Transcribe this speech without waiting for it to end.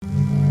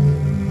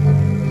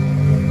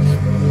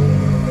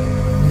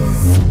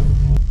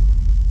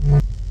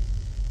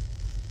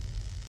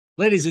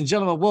Ladies and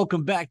gentlemen,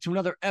 welcome back to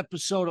another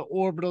episode of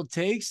Orbital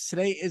Takes.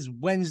 Today is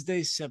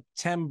Wednesday,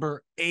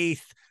 September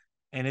 8th.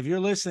 And if you're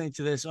listening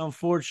to this,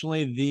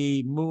 unfortunately,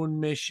 the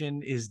moon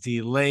mission is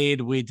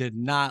delayed. We did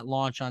not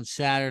launch on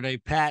Saturday.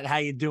 Pat, how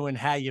you doing?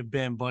 How you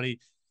been, buddy?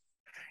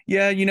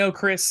 Yeah,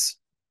 Chris,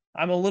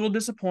 I'm a little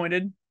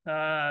disappointed.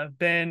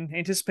 Been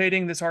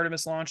anticipating this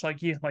Artemis launch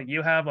like you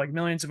have, like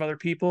millions of other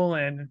people,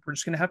 and we're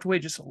just gonna have to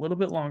wait just a little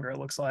bit longer, it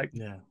looks like.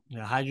 Yeah.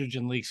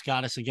 Hydrogen leaks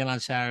got us again on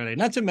Saturday.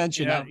 Not to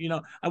mention, Yeah,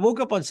 I woke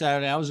up on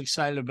Saturday. I was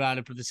excited about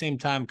it, but at the same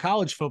time,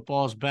 college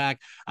football is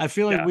back. I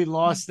feel like yeah. we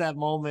lost that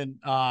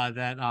moment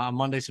that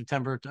Monday,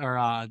 September,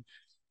 or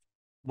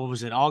what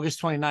was it,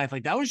 August 29th.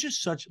 Like that was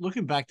just such,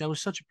 looking back, that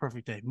was such a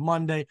perfect day.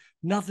 Monday,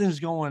 nothing's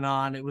going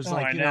on. It was Oh,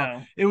 like, I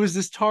know. it was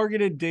this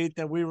targeted date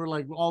that we were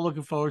like all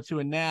looking forward to.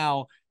 And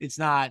now it's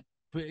not,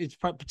 it's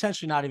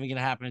potentially not even going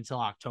to happen until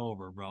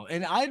October, bro.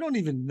 And I don't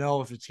even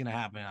know if it's going to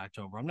happen in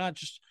October. I'm not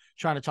just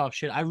trying to talk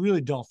shit. I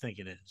really don't think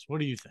it is. What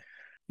do you think?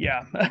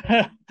 Yeah.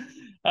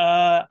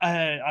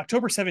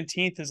 October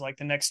 17th is like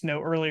the next no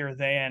earlier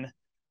than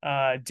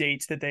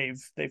date that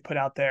they've put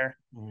out there.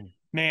 Mm.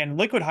 Man,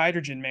 liquid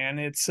hydrogen, man.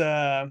 It's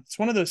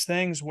one of those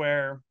things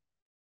where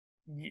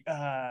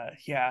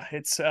yeah,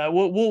 it's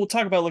we'll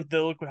talk about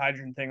the liquid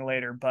hydrogen thing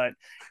later, but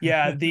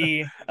yeah,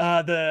 the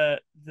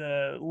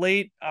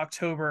late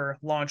October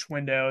launch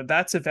window,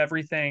 that's if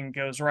everything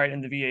goes right in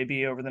the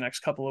VAB over the next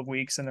couple of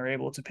weeks and they're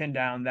able to pin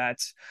down that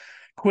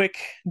quick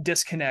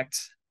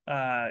disconnect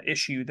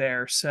issue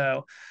there.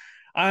 So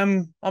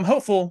I'm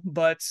hopeful,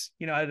 but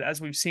as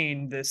we've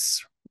seen,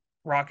 this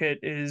rocket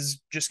is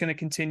just going to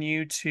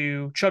continue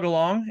to chug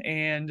along,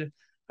 and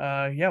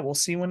yeah, we'll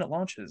see when it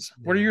launches.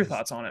 What are Yeah, your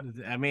thoughts on it?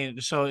 I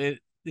mean, so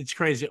it's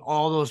crazy.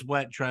 All those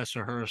wet dress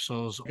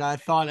rehearsals. I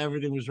thought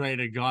everything was ready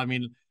to go. I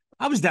mean,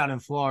 I was down in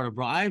Florida,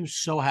 bro. I am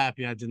so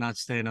happy I did not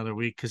stay another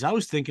week because I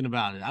was thinking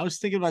about it. I was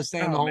thinking about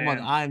staying the Oh whole month.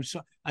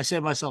 man. I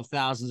saved myself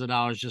thousands of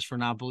dollars just for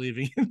not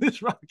believing in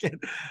this rocket.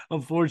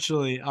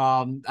 Unfortunately,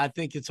 I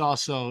think it's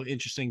also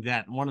interesting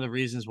that one of the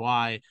reasons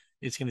why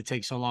it's going to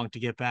take so long to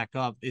get back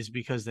up is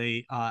because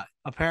they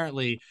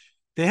apparently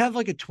they have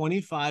like a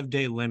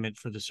 25-day limit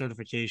for the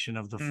certification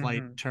of the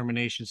flight Hmm.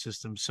 termination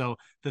system. So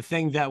the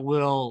thing that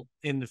will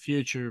in the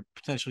future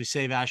potentially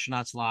save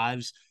astronauts'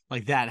 lives,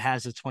 like that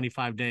has a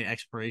 25-day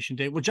expiration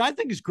date, which I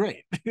think is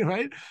great,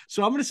 right?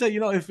 So I'm going to say,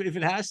 if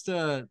it has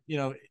to,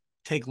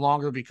 take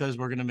longer because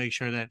we're going to make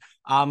sure that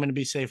I'm going to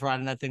be safe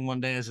riding that thing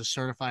one day as a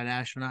certified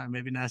astronaut,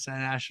 maybe NASA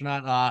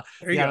astronaut.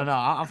 There you Yeah, I don't go. know.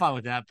 I'm fine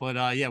with that.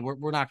 But yeah,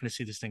 we're not going to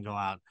see this thing go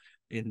out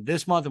in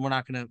this month,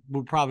 and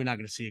we're probably not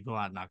going to see it go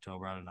out in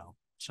October. I don't know.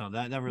 So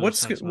that really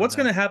sucks about What's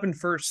that. going to happen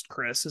first,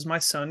 Chris? Is my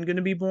son going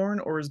to be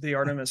born, or is the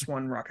Artemis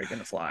 1 rocket going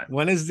to fly?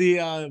 When is the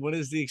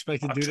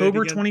expected due date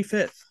October again?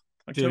 25th.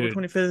 October Dude,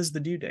 25th is the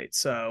due date.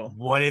 So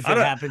what if it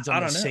happens on I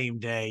the don't know. same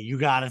day? You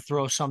got to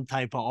throw some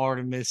type of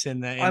Artemis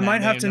in I that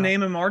might have name, to no?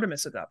 name him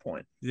Artemis at that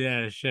point.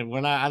 Yeah, shit.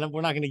 We're not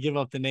going to give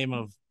up the name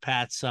of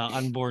Pat's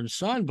unborn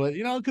son, but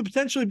it could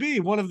potentially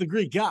be one of the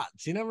Greek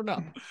gods. You never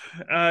know.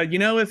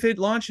 If it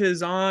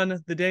launches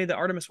on the day that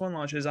Artemis 1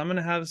 launches, I'm going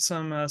to have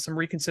some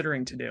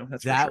reconsidering to do.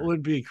 That's for That sure.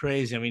 would be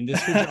crazy. I mean,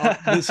 this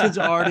kid's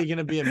already going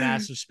to be a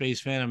massive space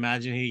fan.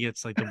 Imagine he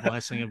gets like the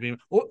blessing of being.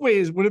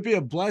 Wait, would it be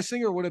a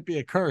blessing or would it be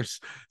a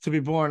curse to be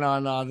born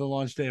on the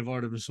launch day of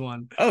Artemis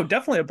One? Oh,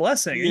 definitely a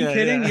blessing. Are you Yeah,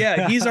 kidding?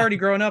 Yeah, he's yeah, already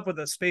grown up with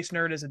a space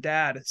nerd as a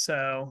dad.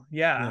 So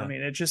yeah, I yeah.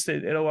 mean,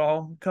 it'll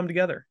all come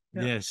together.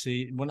 Yeah. Yeah,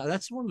 see,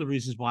 that's one of the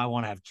reasons why I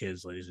want to have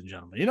kids, ladies and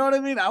gentlemen. You know what I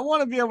mean? I want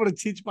to be able to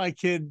teach my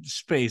kid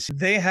space.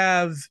 They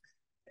have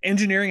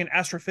engineering and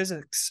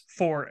astrophysics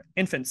for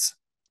infants.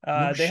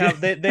 No They shit.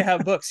 have they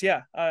have books.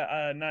 Yeah,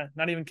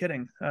 not even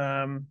kidding.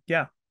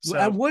 Yeah. At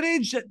So what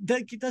age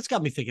that's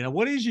got me thinking. At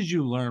what age did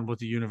you learn what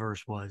the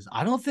universe was?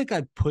 I don't think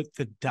I put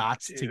the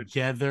dots dude,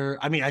 together.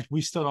 I mean,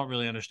 we still don't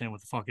really understand what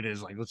the fuck it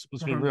is. Like, let's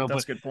be real.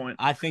 that's But a good point.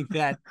 I think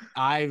that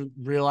I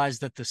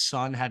realized that the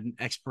sun had an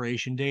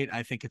expiration date.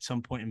 I think at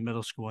some point in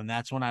middle school, and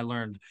that's when I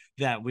learned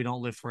that we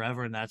don't live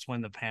forever, and that's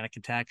when the panic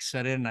attacks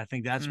set in. And I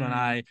think that's when Mm,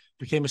 I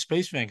became a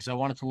space fan because I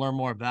wanted to learn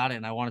more about it,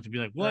 and I wanted to be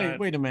like, right.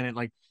 wait a minute,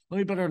 like let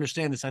me better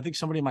understand this. I think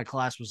somebody in my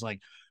class was like,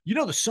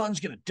 the sun's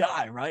gonna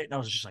die, right? And I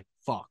was just like,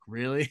 fuck,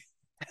 really?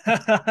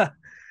 I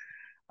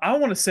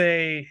want to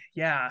say,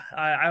 yeah,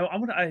 I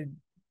want I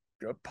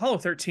Apollo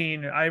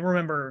 13. I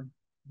remember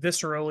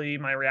viscerally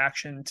my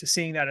reaction to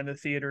seeing that in the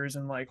theaters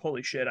and like,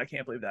 holy shit, I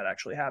can't believe that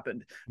actually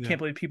happened. Yeah. Can't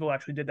believe people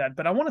actually did that.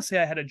 But I want to say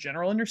I had a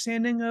general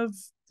understanding of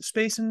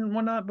space and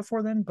whatnot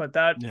before then. But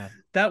Yeah.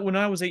 that when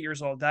I was 8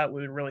 years old, that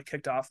would really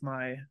kicked off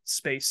my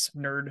space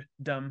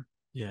nerddom.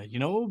 Yeah, you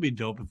know what would be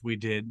dope if we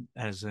did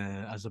as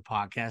a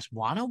podcast?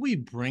 Why don't we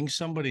bring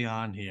somebody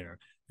on here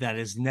that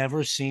has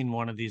never seen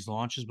one of these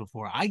launches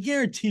before? I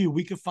guarantee you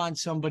we could find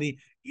somebody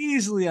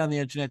easily on the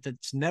internet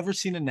that's never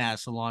seen a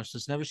NASA launch,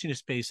 that's never seen a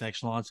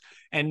SpaceX launch,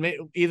 and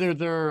either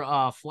they're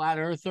flat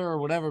earther or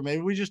whatever.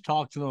 Maybe we just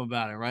talk to them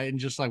about it, right? And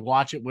just like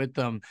watch it with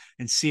them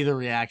and see the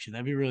reaction.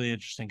 That'd be really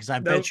interesting because I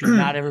Though bet you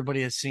not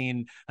everybody has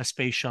seen a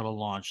space shuttle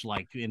launch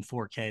like in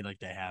 4K like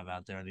they have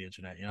out there on the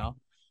internet, you know?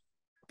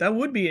 that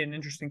would be an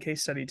interesting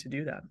case study to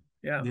do that.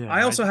 Yeah. Yeah, I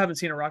right. also haven't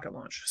seen a rocket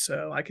launch,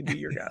 so I could be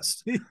your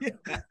guest.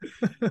 Yeah.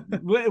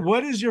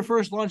 What is your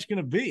first launch going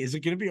to be? Is it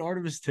going to be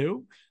Artemis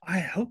 2? I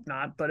hope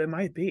not, but it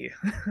might be.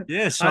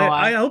 Yeah, so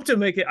I hope to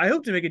make it. I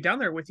hope to make it down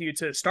there with you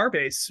to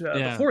Starbase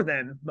yeah. before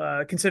then.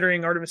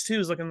 Considering Artemis 2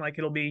 is looking like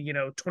it'll be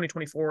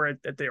 2024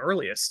 at the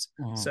earliest.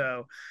 Mhm.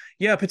 So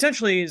yeah,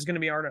 potentially is going to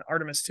be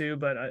Artemis 2,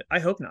 but I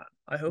hope not.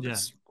 I hope Yeah.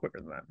 it's quicker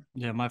than that.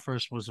 Yeah, my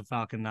first was a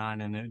Falcon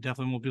 9, and it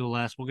definitely won't be the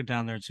last. We'll get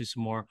down there and see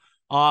some more.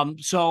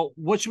 So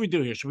what should we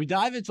do here? Should we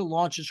dive into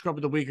launch and scrub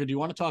of the week, or do you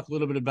want to talk a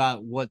little bit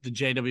about what the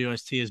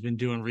JWST has been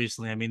doing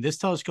recently? I mean, this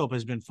telescope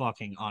has been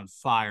fucking on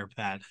fire,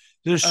 Pat.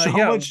 There's so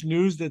Yeah. much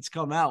news that's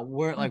come out.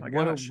 Where Oh like my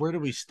what gosh. where do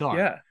we start?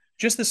 Yeah.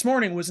 Just this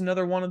morning was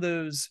another one of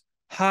those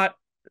hot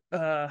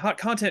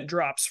content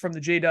drops from the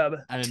J-Dub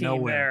Out of team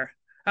nowhere. there.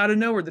 Out of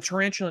nowhere, the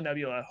Tarantula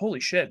Nebula. Holy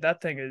shit,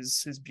 that thing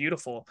is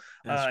beautiful.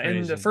 That's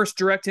And the crazy. first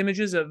direct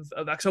images of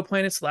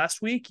exoplanets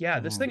last week, yeah,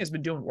 this Mhm. thing has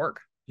been doing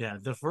work. Yeah,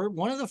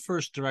 one of the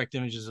first direct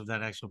images of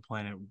that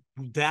exoplanet,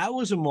 that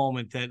was a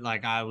moment that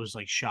like I was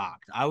like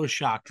shocked. I was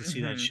shocked to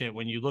see that Mm-hmm. shit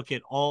when you look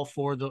at all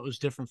four of those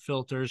different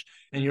filters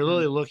and you're Mm-hmm.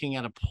 literally looking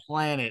at a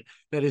planet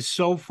that is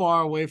so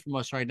far away from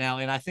us right now.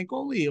 And I think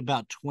only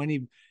about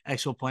 20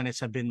 exoplanets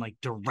have been like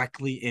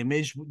directly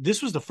imaged.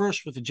 This was the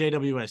first with the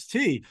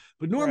JWST,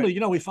 but Right. normally,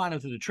 we find them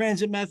through the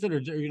transit method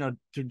or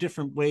through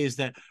different ways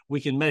that we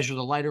can measure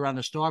the light around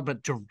the star,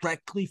 but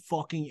directly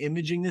fucking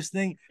imaging this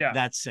thing, Yeah.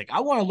 that's sick.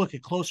 I want to look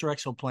at closer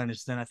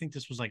exoplanets than I think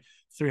this was like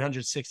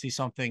 360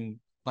 something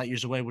light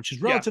years away, which is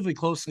Yeah. relatively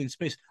closely in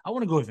space. I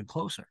want to go even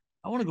closer.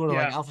 I want to go to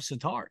like Yeah. Alpha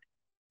Centauri.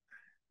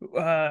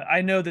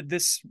 I know that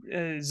this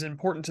is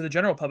important to the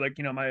general public.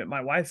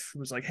 My wife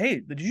was like,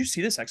 "Hey, did you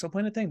see this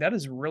exoplanet thing? That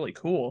is really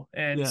cool."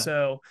 And Yeah.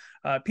 so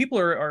people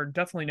are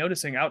definitely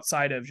noticing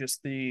outside of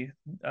just the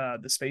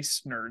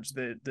space nerds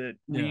that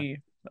Yeah. we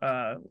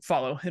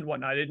follow and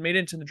whatnot. It made it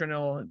into the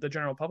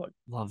general public.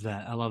 Love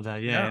that. I love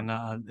that. Yeah.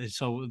 Yeah. And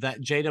so that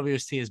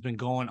JWST has been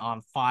going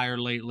on fire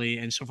lately.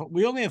 And so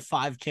we only have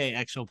 5K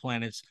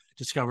exoplanets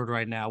discovered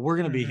right now. We're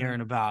going to be Mm-hmm.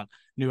 hearing about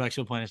new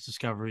exoplanets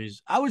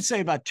discoveries. I would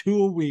say about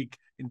 2 a week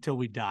until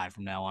we die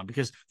from now on,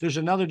 because there's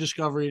another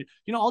discovery.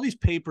 All these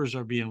papers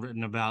are being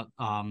written about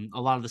a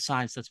lot of the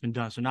science that's been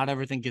done. So not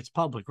everything gets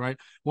public, right?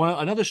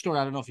 Another story,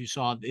 I don't know if you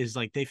saw, is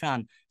like they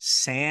found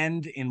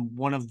sand in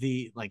one of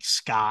the like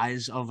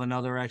skies of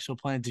another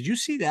exoplanet. Did you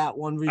see that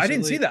one I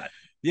didn't see recently? that.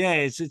 Yeah,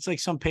 it's like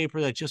some paper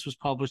that just was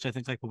published, I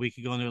think, like a week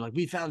ago, and they're like,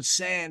 "We found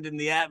sand in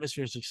the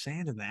atmosphere." It's like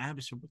sand in the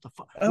atmosphere. What the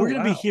fuck? Oh We're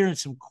gonna be wow. hearing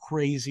some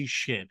crazy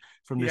shit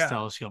from this Yeah.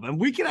 telescope, and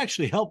we can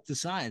actually help the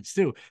science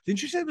too.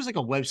 Didn't you say there was like a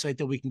website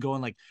that we can go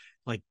and like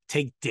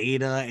take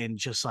data and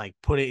just like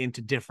put it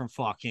into different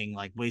fucking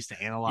like ways to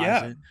analyze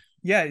Yeah. it?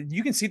 Yeah,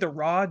 you can see the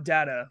raw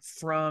data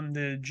from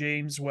the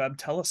James Webb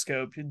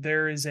Telescope.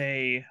 There's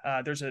a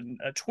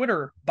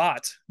Twitter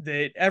bot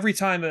that every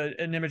time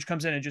an image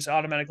comes in, it just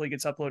automatically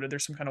gets uploaded.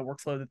 There's some kind of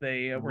workflow that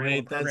they were able to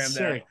Wait, that's program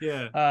there. sick.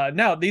 Yeah.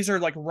 Now these are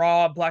like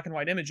raw black and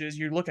white images.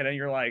 You look at it, and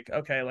you're like,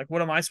 okay, like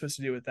what am I supposed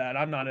to do with that?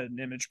 I'm not an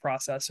image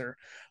processor,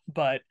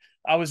 but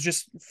I was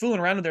just fooling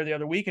around in there the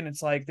other week, and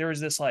it's like there was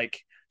this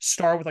like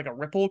star with like a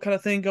ripple kind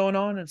of thing going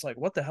on. And it's like,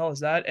 what the hell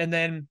is that? And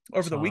then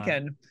over the Saw that.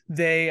 weekend,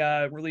 they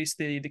released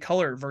the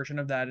color version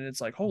of that, and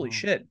it's like, holy Mhm.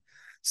 shit.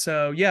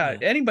 So yeah,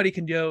 Yeah. anybody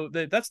can go.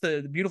 That's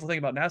the beautiful thing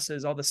about NASA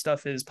is all this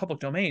stuff is public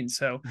domain.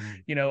 So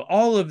Mhm.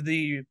 all of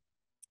the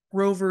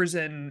rovers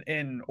and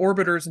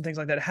orbiters and things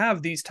like that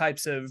have these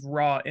types of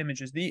raw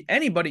images the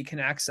anybody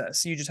can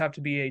access. You just have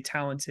to be a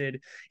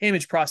talented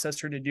image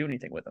processor to do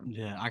anything with them.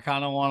 Yeah, I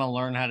kind of want to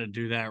learn how to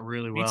do that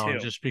really Me well and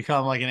too. just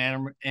become like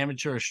an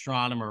amateur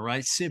astronomer,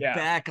 right? Sit Yeah,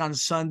 back on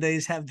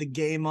Sundays, have the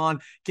game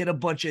on, get a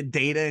bunch of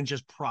data, and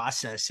just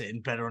process it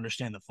and better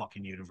understand the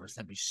fucking universe.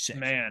 That'd be sick.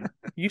 man,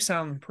 you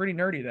sound pretty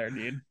nerdy there,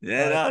 dude.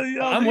 Yeah, But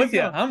no, I'm there with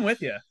you you. go. I'm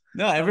with you.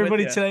 No, I'm with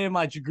everybody you. today in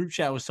my group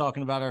chat was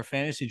talking about our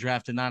fantasy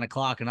draft at 9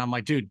 o'clock, and I'm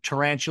like, dude,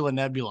 Tarantula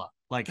Nebula.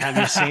 Like, have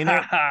you seen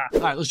it?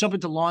 All right, let's jump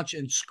into launch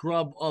and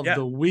scrub of Yeah.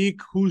 the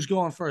week. Who's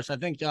going first? I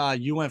think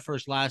you went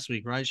first last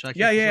week, right? Should I Yeah,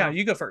 kick this yeah, yeah. off?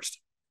 You go first.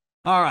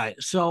 All right.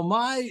 So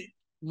my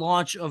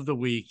launch of the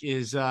week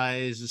is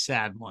a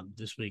sad one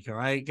this week. All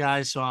right,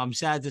 guys. So I'm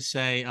sad to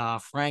say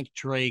Frank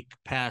Drake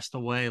passed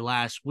away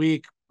last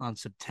week on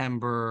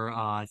September,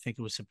 I think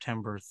it was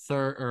September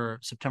 3rd or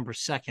September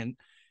 2nd.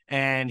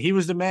 And he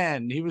was the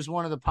man. He was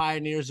one of the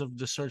pioneers of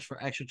the search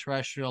for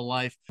extraterrestrial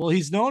life. Well,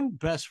 he's known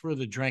best for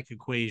the Drake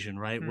equation,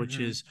 right? Which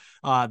Mm-hmm. is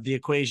the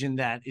equation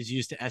that is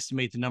used to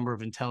estimate the number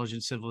of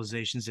intelligent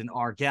civilizations in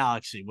our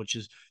galaxy, which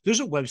is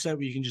there's a website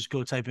where you can just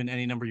go type in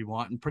any number you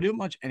want. And pretty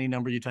much any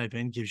number you type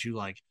in gives you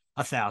like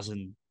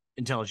 1,000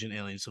 intelligent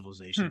alien Hmm.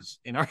 civilizations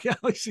in our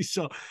galaxy.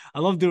 So I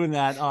love doing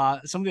that.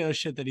 Some of the other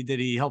shit that he did,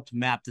 he helped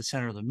map the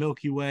center of the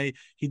Milky Way.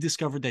 He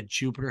discovered that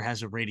Jupiter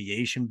has a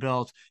radiation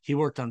belt. He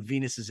worked on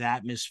Venus's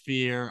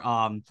atmosphere.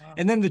 Wow.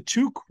 And then the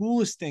two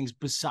coolest things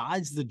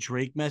besides the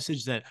Drake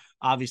message that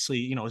obviously,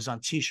 is on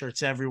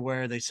t-shirts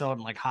everywhere. They sell it in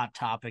like Hot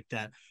Topic,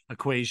 that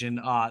equation.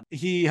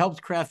 He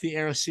helped craft the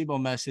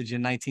Arecibo message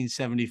in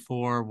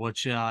 1974,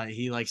 which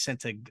he like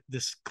sent to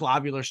this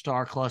globular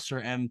star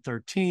cluster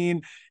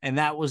M13, and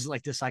that was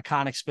like this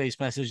iconic space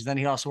message. Then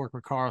he also worked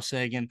with Carl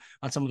Sagan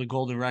on some of the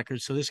golden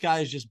records. So this guy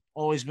has just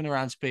always been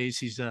around space.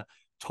 He's a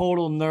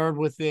total nerd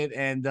with it,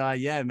 and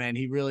yeah, man,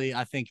 he really,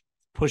 I think,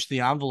 pushed the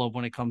envelope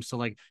when it comes to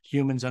like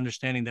humans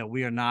understanding that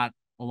we are not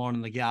alone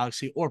in the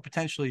galaxy, or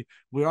potentially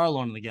we are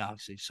alone in the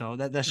galaxy. So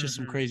that's just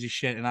some Hmm. crazy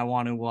shit, and I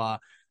want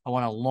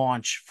to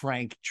launch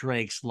Frank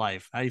Drake's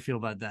life. How do you feel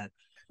about that?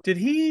 Did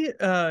he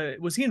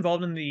was he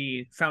involved in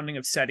the founding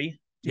of SETI?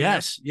 Do you know?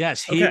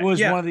 Yes. He Okay, was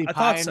yeah, one of the I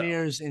thought so.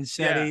 pioneers in Yeah,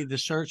 SETI, the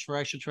search for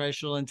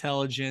extraterrestrial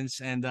intelligence,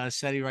 and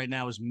SETI right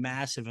now is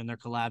massive, and they're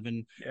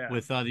collabing yeah,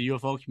 with the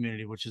UFO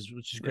community, which is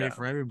great yeah,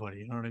 for everybody.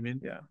 You know what I mean?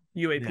 yeah.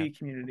 Yeah. UAP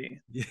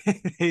community. There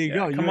you Yeah,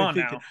 go. come on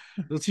UAP. now.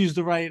 Let's use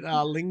the right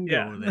Yeah,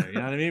 lingo there. You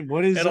know what I mean?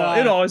 What is it'll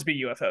always be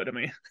UFO to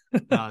me.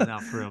 no, no,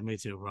 for real, me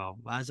too, bro.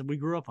 We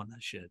grew up on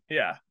that shit.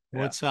 Yeah,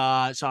 yeah.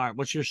 Sorry,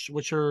 what's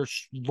your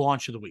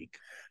launch of the week?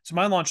 So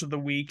my launch of the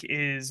week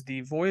is the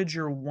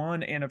Voyager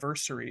 1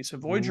 anniversary. So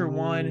Voyager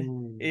 1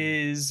 Ooh.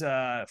 is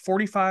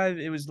 45,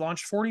 it was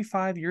launched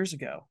 45 years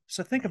ago.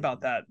 So think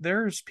about that.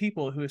 There's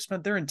people who have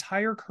spent their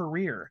entire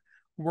career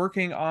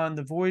working on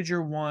the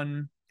Voyager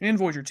 1 and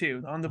Voyager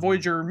 2 on the Mhm.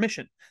 Voyager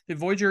mission. The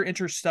Voyager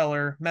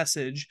interstellar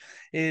message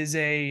is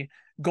a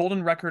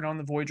golden record on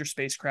the Voyager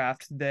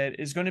spacecraft that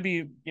is going to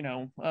be,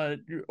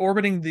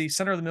 orbiting the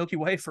center of the Milky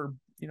Way for,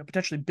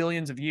 potentially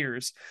billions of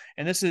years.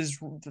 And this is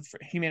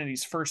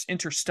humanity's first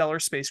interstellar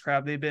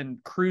spacecraft. They've been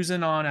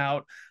cruising on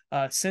out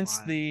since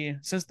Right.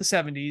 the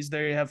 70s.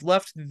 They have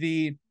left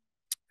the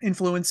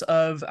influence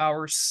of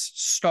our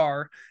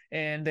star,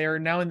 and they're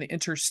now in the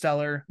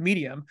interstellar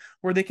medium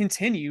where they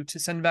continue to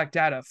send back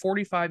data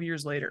 45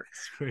 years later.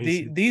 It's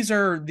crazy. These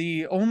are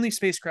the only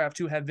spacecraft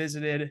who have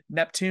visited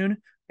Neptune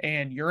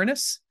and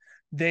Uranus.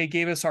 They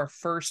gave us our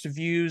first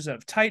views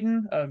of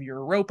Titan, of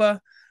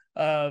Europa,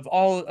 of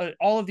all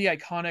of the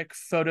iconic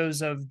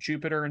photos of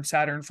Jupiter and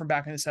Saturn from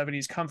back in the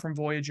 70s come from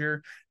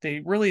Voyager. They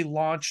really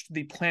launched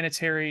the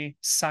planetary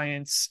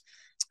science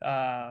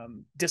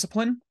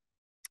discipline,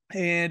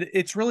 and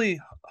it's really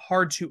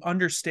hard to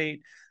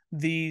understate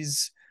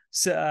these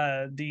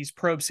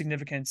probe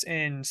significance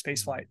in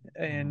spaceflight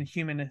and Mhm.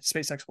 human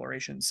space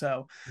exploration.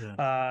 So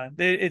Yeah.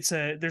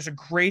 there's a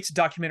great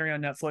documentary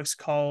on Netflix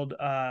called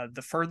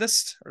The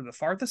Furthest or The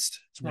Farthest.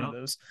 It's one of Yep.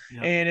 those,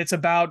 Yep. and it's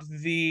about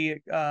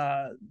the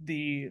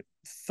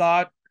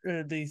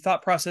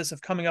thought process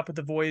of coming up with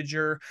the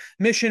Voyager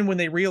mission when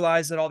they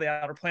realized that all the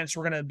outer planets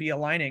were going to be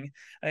aligning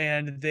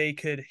and they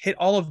could hit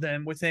all of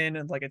them within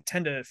like a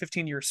 10 to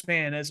 15 year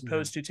span, as Yeah.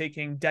 opposed to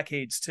taking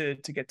decades to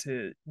get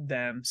to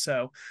them.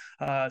 So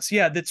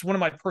yeah, that's one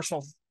of my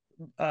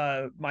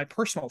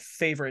personal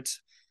favorite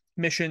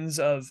missions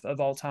of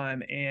all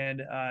time.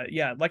 And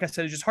yeah, like I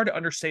said, it's just hard to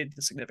understate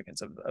the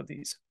significance of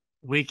these.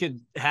 We could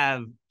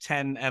have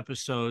 10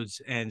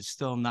 episodes and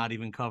still not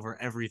even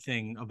cover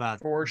everything about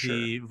For sure.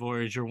 the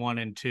Voyager 1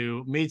 and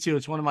 2. Me too.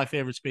 It's one of my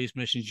favorite space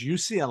missions. You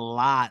see a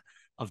lot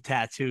of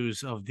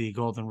tattoos of the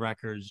golden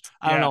records.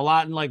 I don't know, Yeah. a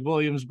lot in like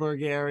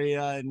Williamsburg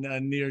area and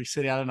New York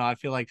City. I don't know. I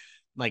feel like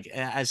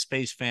as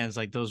space fans,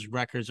 like those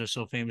records are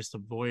so famous. The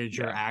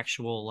Voyager Yeah.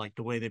 actual, like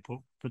the way they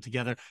put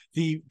together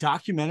the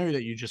documentary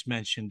that you just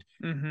mentioned.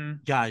 Hmm.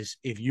 Guys,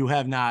 if you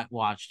have not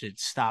watched it,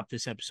 stop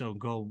this episode,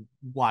 go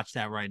watch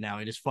that right now.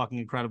 It is fucking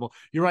incredible.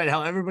 You're right,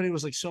 how everybody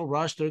was like so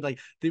rushed. They're like,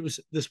 there was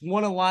this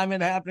one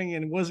alignment happening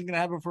and it wasn't gonna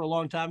happen for a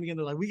long time again.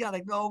 They're like, we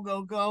gotta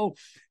go.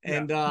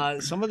 Yeah.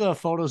 And some of the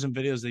photos and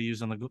videos they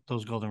used on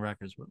those golden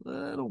records were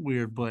a little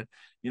weird, but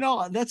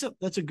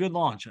that's a good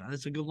launch.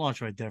 That's a good launch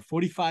right there.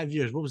 45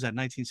 years. What was that?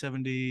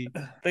 1970.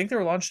 I think they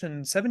were launched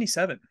in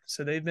 77.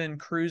 So they've been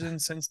cruising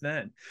since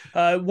then.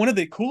 One of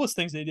the coolest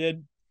things they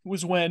did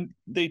was when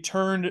they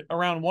turned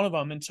around one of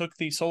them and took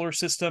the solar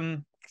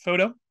system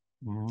photo,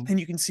 Mhm. and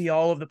you can see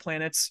all of the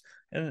planets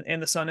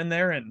and the sun in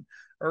there, and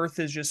Earth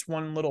is just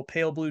one little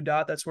pale blue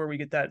dot. That's where we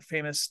get that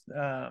famous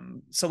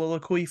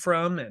soliloquy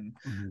from. And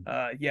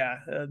Mhm.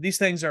 yeah, these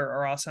things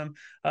are awesome.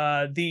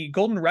 The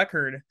golden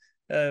record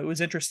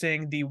was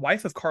interesting. The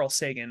wife of Carl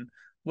Sagan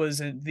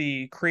was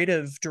the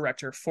creative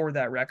director for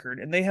that record,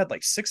 and they had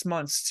like 6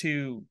 months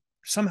to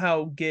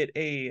somehow get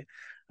a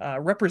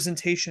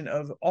representation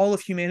of all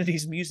of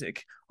humanity's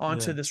music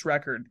onto Yeah. this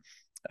record.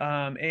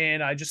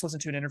 And I just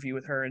listened to an interview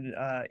with her, and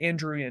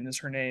Andrewian is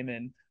her name,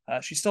 and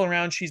she's still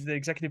around. She's the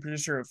executive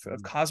producer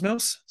of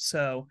Cosmos,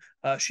 so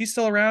she's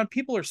still around.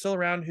 People are still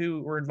around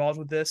who were involved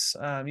with this,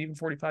 even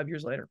 45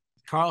 years later.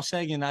 Carl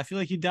Sagan, I feel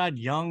like he died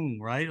young,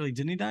 right? Like,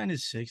 didn't he die in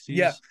his Yeah,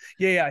 60s?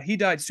 yeah. He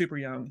died super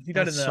young. He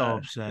died That's so in the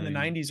upsetting.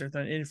 90s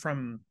or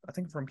from I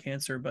think from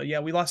cancer. But yeah,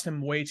 we lost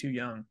him way too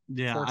young,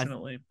 Yeah,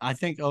 fortunately. I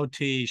think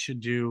OT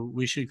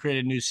we should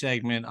create a new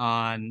segment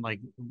on like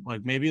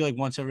maybe like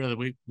once every other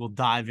week we'll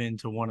dive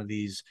into one of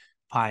these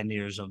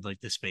pioneers of like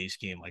the space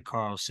game, like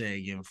Carl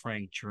Sagan,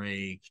 Frank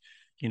Drake,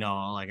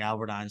 like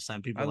Albert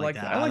Einstein, people I like like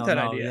that. that. I I like don't that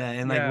know. idea. Yeah,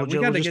 and like Yeah, we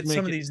we'll got to just get some make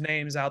of it. these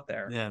names out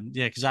there. Yeah,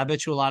 because I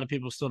bet you a lot of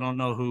people still don't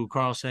know who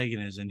Carl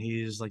Sagan is, and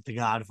he is like the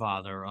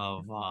godfather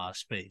of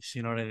space.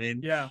 You know what I mean?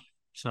 Yeah,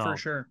 for So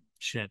sure.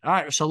 shit. All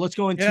right, so let's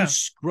go into Yeah.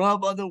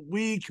 scrub of the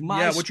week.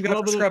 My Yeah, what you got for scrub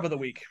of the scrub of the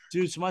week?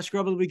 dude. So my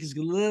scrub of the week is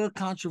a little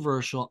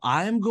controversial.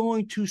 I am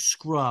going to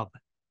scrub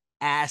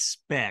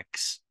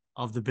aspects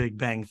of the Big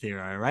Bang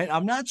Theory. All right,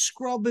 I'm not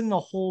scrubbing the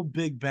whole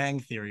Big Bang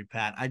Theory,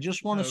 Pat. I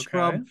just want to Okay.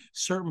 scrub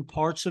certain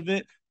parts of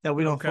it that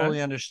we don't Okay.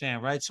 fully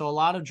understand, right? So a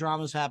lot of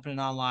drama's happening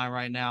online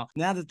right now.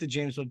 Now that the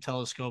James Webb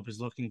Telescope is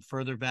looking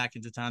further back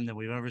into time than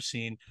we've ever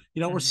seen,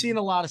 we're seeing Hmm.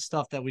 a lot of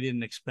stuff that we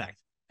didn't expect.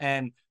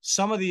 And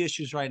some of the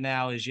issues right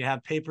now is you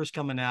have papers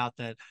coming out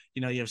that,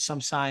 you have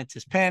some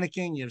scientists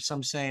panicking, you have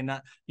some saying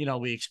not,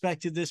 we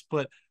expected this,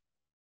 but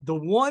the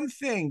one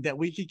thing that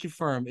we can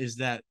confirm is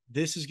that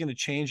this is going to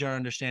change our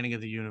understanding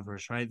of the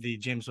universe, right? The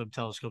James Webb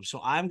Telescope. So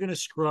I'm going to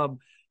scrub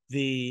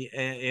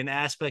an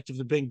aspect of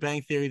the Big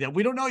Bang Theory that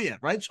we don't know yet,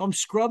 right? So I'm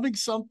scrubbing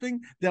something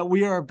that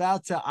we are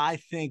about to, I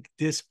think,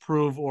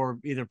 disprove or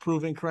either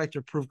prove incorrect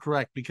or prove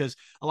correct, because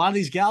a lot of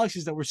these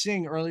galaxies that we're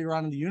seeing earlier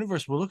on in the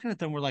universe, we're looking at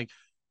them, we're like,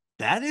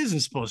 that isn't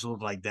supposed to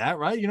look like that,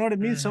 right? You know what I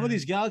mean? Some of Hmm.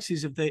 these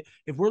galaxies,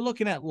 if we're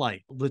looking at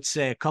light, let's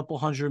say a couple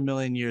 100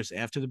 million years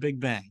after the Big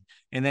Bang,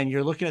 and then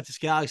you're looking at this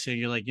galaxy and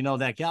you're like,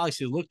 that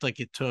galaxy looked like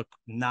it took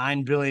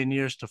 9 billion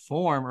years to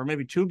form, or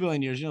maybe 2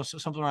 billion years,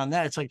 something around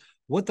that. It's like,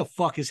 what the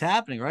fuck is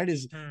happening, right?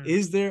 Hmm.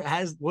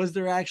 Was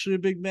there actually a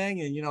Big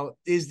Bang? And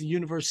is the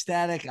universe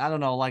static? I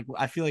don't know. Like,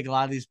 I feel like a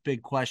lot of these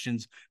big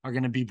questions are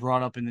going to be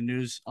brought up in the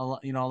news a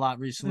lot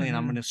recently, and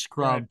I'm Hmm. going to Right.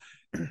 scrub.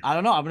 I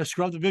don't know. I'm going to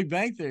scrub the Big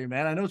Bang Theory,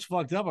 man. I know it's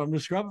fucked up. I'm going to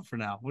scrub it for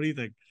now. What do you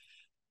think?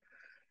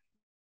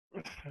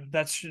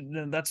 That's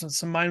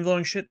some mind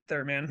blowing shit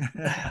there, man.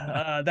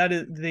 That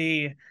is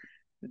the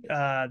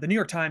New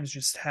York Times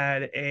just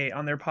had a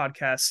on their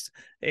podcast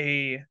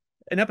a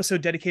an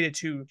episode dedicated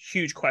to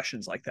huge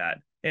questions like that,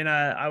 and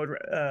I would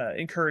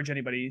encourage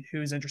anybody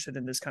who's interested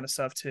in this kind of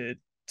stuff to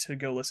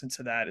go listen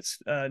to that. It's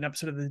an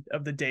episode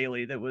of the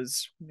Daily that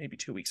was maybe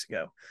 2 weeks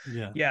ago.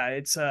 Yeah. Yeah,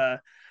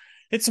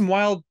 it's some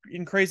wild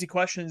and crazy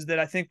questions that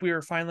I think we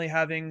are finally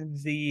having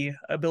the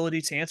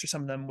ability to answer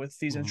some of them with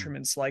these Mhm.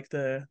 instruments like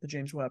the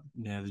James Webb.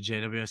 Yeah, the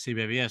JWST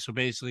baby. Yeah. So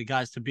basically,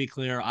 guys, to be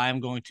clear, I am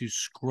going to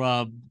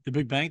scrub the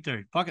Big Bang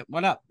Theory. Fuck it. Why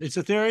not? It's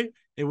a theory.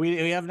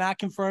 We have not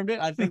confirmed it.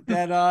 I think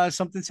that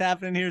something's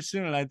happening here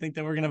soon, and I think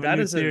that we're gonna have a That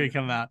new is a theory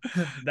come out.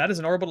 that is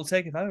an orbital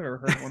take if I've ever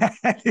heard one.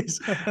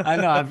 I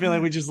know. I feel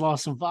like we just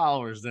lost some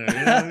followers there. You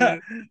know what I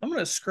I'm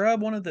gonna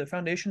scrub one of the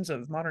foundations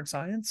of modern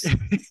science.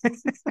 mean?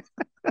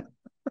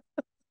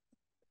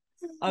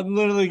 I'm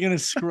literally gonna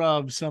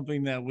scrub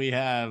something that we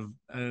have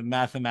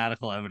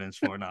mathematical evidence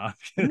for now.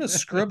 I'm gonna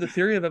scrub the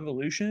theory of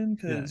evolution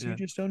Yeah, because you yeah.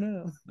 just don't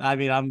know. I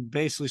mean, I'm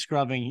basically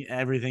scrubbing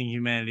everything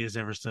humanity has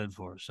ever stood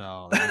for.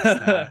 So that's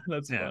that.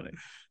 That's Yeah. funny.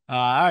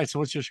 All right. So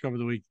what's your scrub of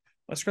the week?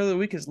 My scrub of the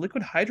week is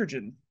liquid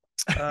hydrogen.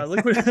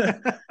 Liquid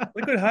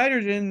liquid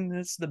hydrogen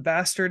is the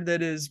bastard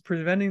that is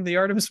preventing the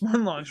Artemis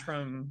 1 launch Dude,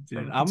 from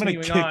I'm gonna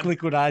continuing kick on.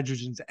 liquid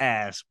hydrogen's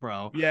ass,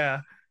 bro.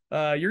 Yeah.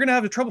 You're going to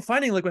have trouble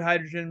finding liquid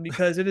hydrogen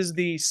because it is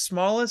the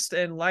smallest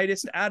and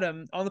lightest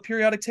atom on the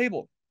periodic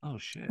table, Oh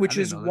shit. I which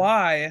didn't is know that.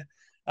 why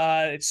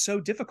it's so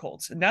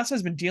difficult. NASA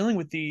has been dealing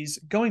with these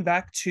going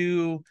back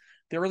to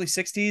the early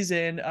 60s.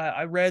 And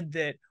I read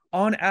that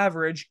on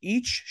average,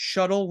 each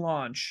shuttle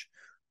launch,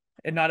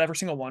 and not every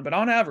single one, but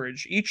on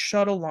average, each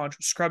shuttle launch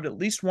was scrubbed at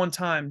least one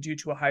time due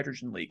to a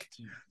hydrogen leak.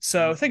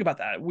 So think about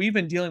that. We've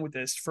been dealing with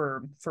this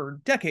for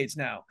decades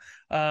now.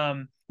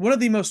 One of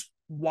the most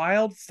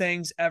wild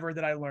things ever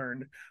that I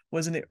learned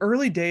was in the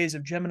early days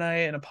of Gemini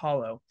and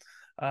Apollo.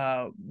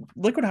 Uh,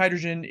 Liquid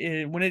hydrogen,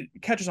 when it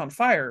catches on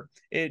fire,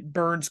 it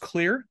burns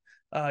clear.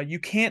 You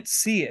can't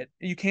see it,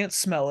 you can't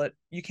smell it,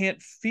 you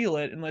can't feel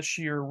it unless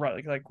you're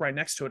like right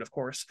next to it, of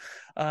course.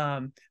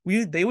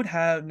 They would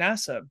have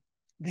NASA,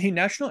 the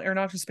National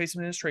Aeronautics and Space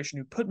Administration,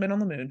 who put men on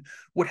the moon,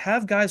 would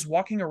have guys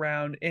walking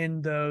around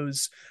in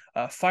those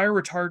fire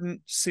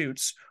retardant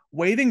suits,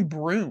 waving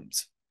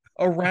brooms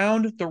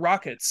around the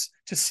rockets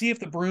to see if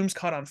the brooms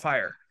caught on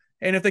fire.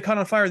 And if they caught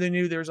on fire, they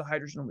knew there was a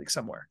hydrogen leak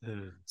somewhere.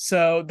 Dude.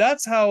 So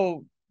that's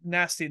how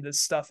nasty this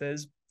stuff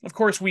is. Of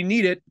course, we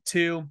need it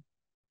to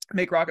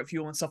make rocket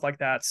fuel and stuff like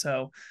that.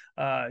 So,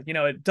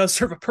 it does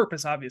serve a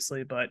purpose,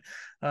 obviously, but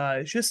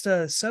it's just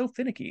so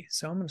finicky.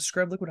 So I'm going to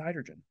scrub liquid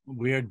hydrogen.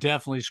 We are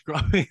definitely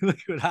scrubbing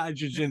liquid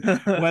hydrogen,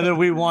 whether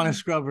we want to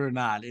scrub it or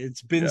not.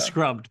 It's been Yeah.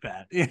 scrubbed,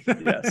 Pat.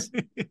 Yes.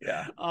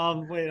 Yeah.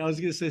 Wait, I was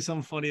gonna say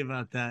something funny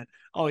about that.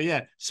 Oh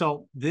yeah.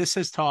 So this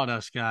has taught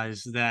us,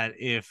 guys, that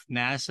if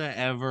NASA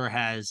ever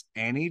has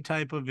any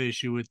type of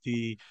issue with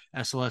the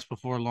SLS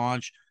before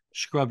launch,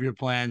 scrub your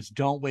plans.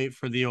 Don't wait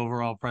for the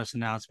overall press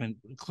announcement.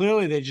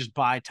 Clearly, they just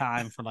buy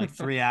time for like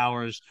 3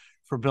 hours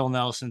for Bill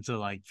Nelson to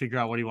like figure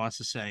out what he wants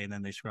to say, and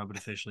then they scrub it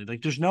officially.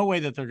 Like, there's no way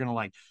that they're gonna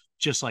like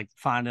just like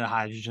find a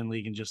hydrogen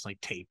leak and just like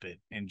tape it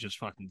and just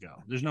fucking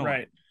go. There's no way.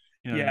 Right.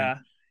 You know what I mean? Yeah.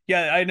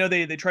 Yeah, I know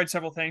they tried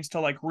several things to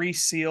like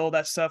reseal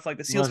that stuff. Like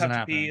the It seals wasn't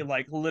have to be happening.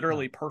 like No.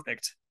 literally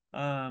perfect.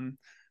 Yeah.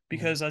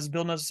 Because as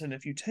Bill Nelson said,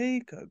 if you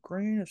take a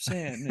grain of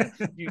sand,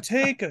 you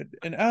take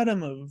an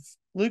atom of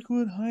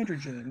liquid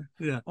hydrogen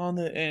Yeah. on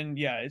the and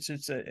yeah,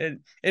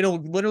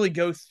 it'll literally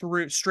go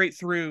through straight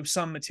through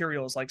some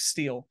materials like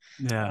steel.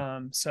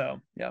 Yeah.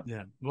 So yeah.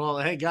 Yeah. Well,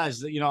 hey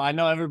guys, I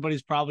know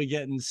everybody's probably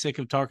getting sick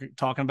of talking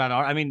about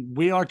our. I mean,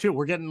 we are too.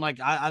 We're getting like,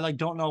 I like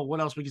don't know what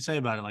else we can say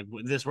about it. Like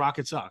this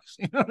rocket sucks.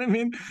 You know what I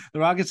mean? The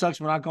rocket sucks.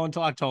 We're not going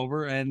till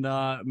October and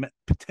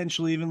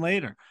potentially even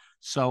later.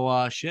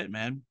 So shit,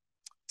 man.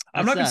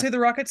 I'm That's not gonna that. say the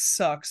rocket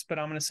sucks, but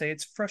I'm gonna say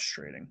it's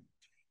frustrating.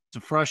 It's a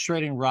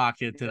frustrating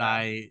rocket that Yeah.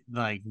 I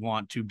like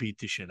want to beat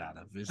the shit out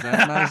of. Is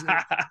that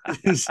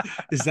nice?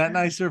 Is that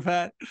nicer,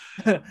 Pat?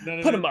 You know what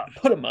I Put mean? them up,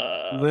 put them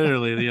up.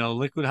 Literally,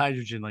 liquid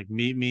hydrogen, like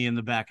meet me in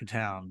the back of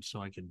town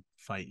so I can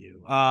fight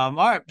you. All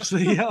right. So,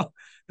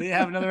 they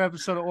have another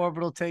episode of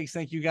Orbital Takes.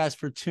 Thank you guys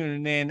for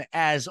tuning in.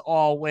 As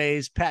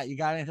always, Pat, you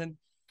got anything?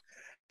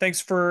 Thanks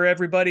for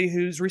everybody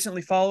who's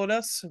recently followed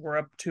us. We're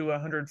up to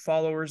 100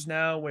 followers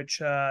now,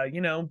 which,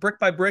 brick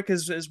by brick,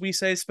 as we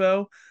say,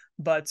 Spo.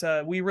 But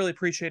we really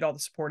appreciate all the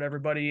support,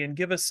 everybody. And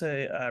give us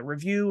a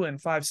review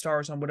and 5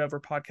 stars on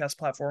whatever podcast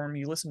platform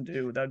you listen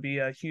to. That would be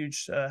a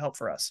huge help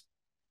for us.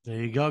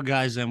 There you go,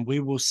 guys. And we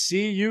will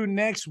see you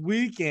next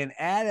week in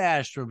Ad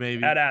Astra,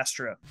 baby. Ad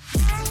Astra.